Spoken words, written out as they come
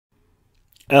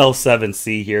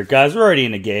L7C here. Guys, we're already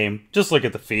in the game. Just look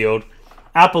at the field.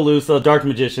 Apollousa, Dark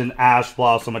Magician, Ash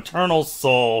Blossom, Eternal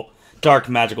Soul, Dark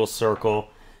Magical Circle.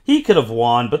 He could have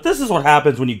won, but this is what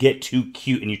happens when you get too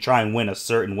cute and you try and win a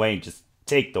certain way and just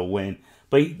take the win.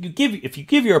 But if you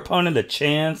give your opponent a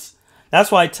chance,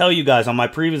 that's why I tell you guys on my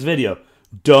previous video,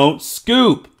 don't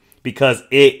scoop, because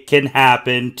it can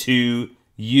happen to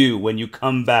you when you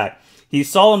come back. He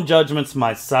Solemn Judgments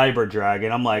my Cyber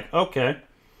Dragon. I'm like, okay,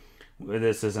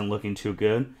 this isn't looking too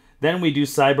good. Then we do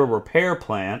Cyber Repair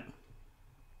Plant.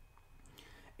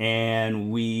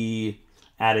 And we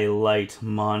add a light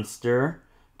monster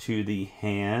to the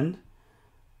hand.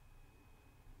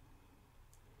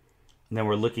 And then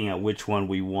we're looking at which one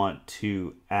we want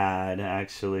to add,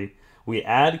 actually. We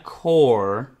add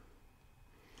Core.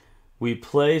 We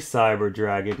play Cyber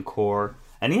Dragon Core.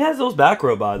 And he has those back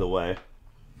row, by the way.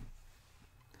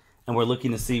 And we're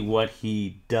looking to see what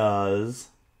he does.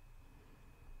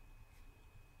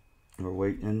 We're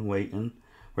waiting.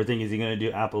 We're thinking, is he going to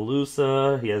do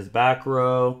Apollousa? He has back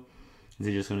row. Is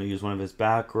he just going to use one of his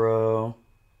back row?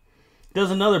 He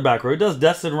does another back row. He does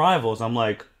Destined Rivals. I'm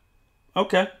like,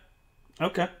 okay.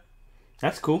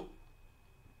 That's cool.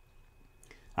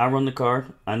 I run the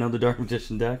card. I know the Dark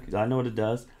Magician deck. I know what it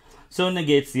does. So it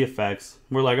negates the effects.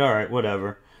 We're like, alright,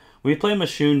 whatever. We play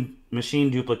Machine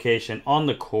Duplication on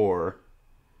the Core.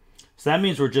 So that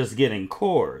means we're just getting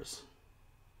cores.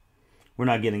 We're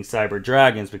not getting Cyber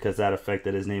Dragons because that effect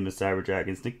that his name is Cyber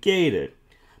Dragons negated.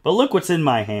 But look what's in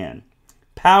my hand.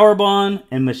 Power Bond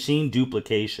and Machine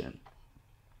Duplication.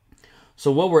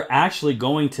 So what we're actually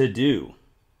going to do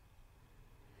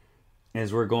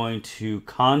is we're going to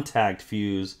Contact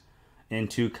Fuse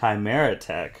into Chimera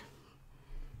Tech.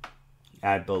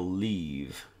 I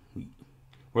believe.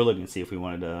 We're looking to see if we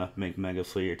wanted to make Mega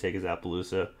Flea or take his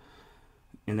Apollousa.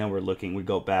 And then we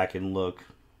go back and look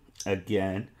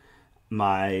again.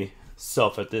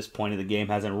 Myself at this point in the game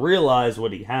hasn't realized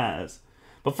what he has.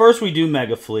 But first we do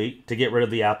Mega Fleet to get rid of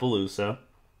the Apollousa.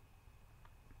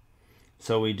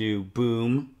 So we do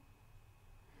Boom,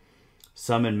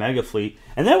 Summon Mega Fleet.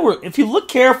 And then if you look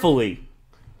carefully,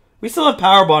 we still have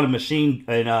Power Bond and Machine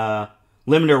and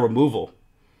Limiter Removal.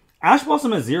 Ash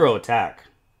Blossom has 0 attack.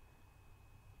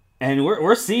 And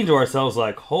we're seeing to ourselves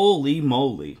like, holy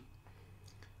moly.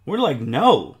 We're like,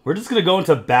 no. We're just going to go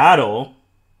into battle,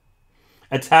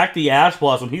 attack the Ash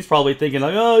Blossom. He's probably thinking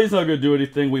like, oh, he's not going to do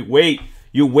anything. We wait.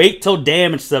 You wait till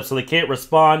damage steps so they can't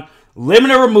respond.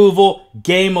 Limiter Removal,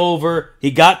 game over.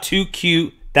 He got too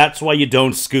cute. That's why you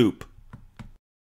don't scoop.